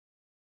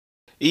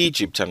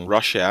Egypt and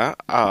Russia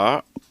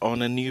are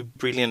on a new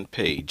brilliant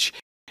page.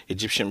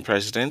 Egyptian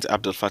President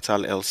Abdel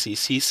Fattah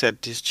al-Sisi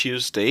said this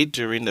Tuesday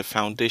during the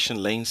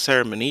foundation-laying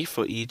ceremony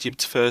for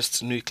Egypt's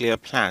first nuclear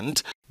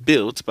plant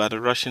built by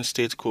the Russian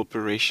state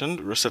corporation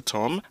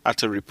Rosatom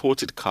at a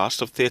reported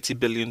cost of $30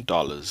 billion.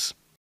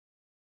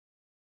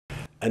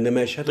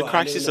 The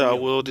crisis our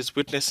world is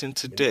witnessing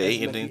today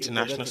in the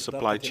international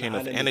supply chain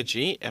of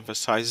energy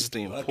emphasizes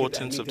the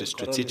importance of the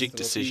strategic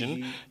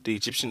decision the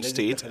Egyptian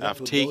state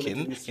have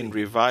taken in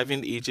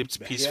reviving Egypt's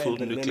peaceful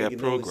nuclear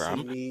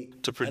program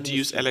to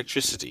produce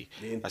electricity,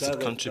 as it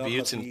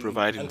contributes in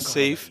providing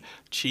safe,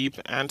 cheap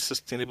and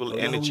sustainable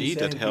energy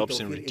that helps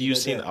in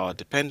reducing our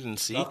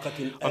dependency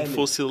on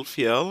fossil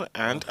fuel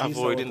and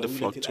avoiding the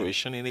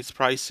fluctuation in its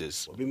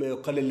prices.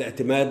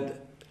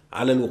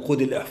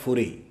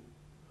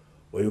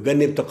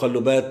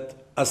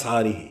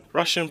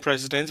 Russian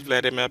President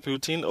Vladimir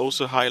Putin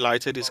also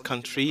highlighted his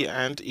country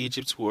and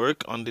Egypt's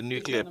work on the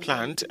nuclear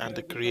plant and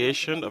the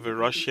creation of a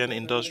Russian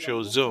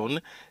industrial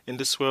zone in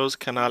the Suez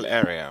Canal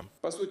area.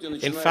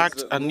 In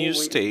fact, a new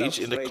stage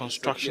in the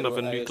construction of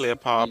a nuclear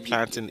power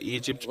plant in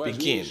Egypt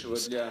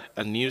begins,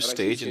 a new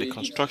stage in the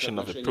construction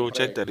of a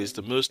project that is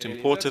the most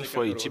important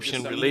for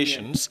Egyptian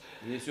relations,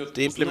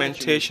 the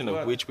implementation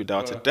of which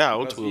without a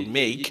doubt will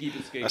make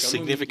a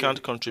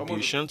significant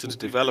contribution to the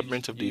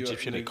development of the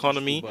Egyptian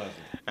economy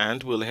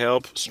and will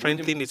help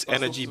strengthen its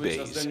energy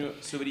base.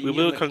 We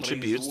will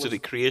contribute to the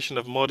creation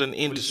of modern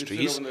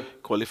industries,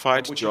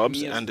 qualified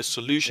jobs and the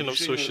solution of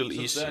social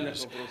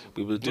issues.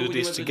 We will do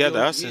this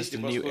together since the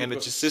new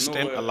energy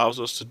system allows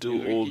us to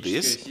do all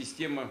this.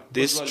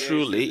 This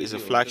truly is a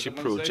flagship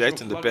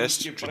project in the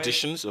best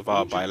traditions of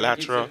our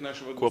bilateral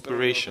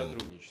cooperation.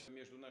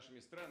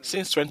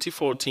 Since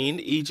 2014,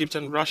 Egypt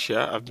and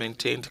Russia have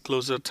maintained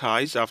closer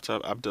ties after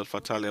Abdel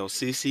Fattah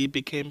al-Sisi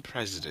became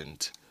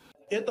president.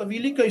 Это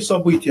великое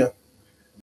событие.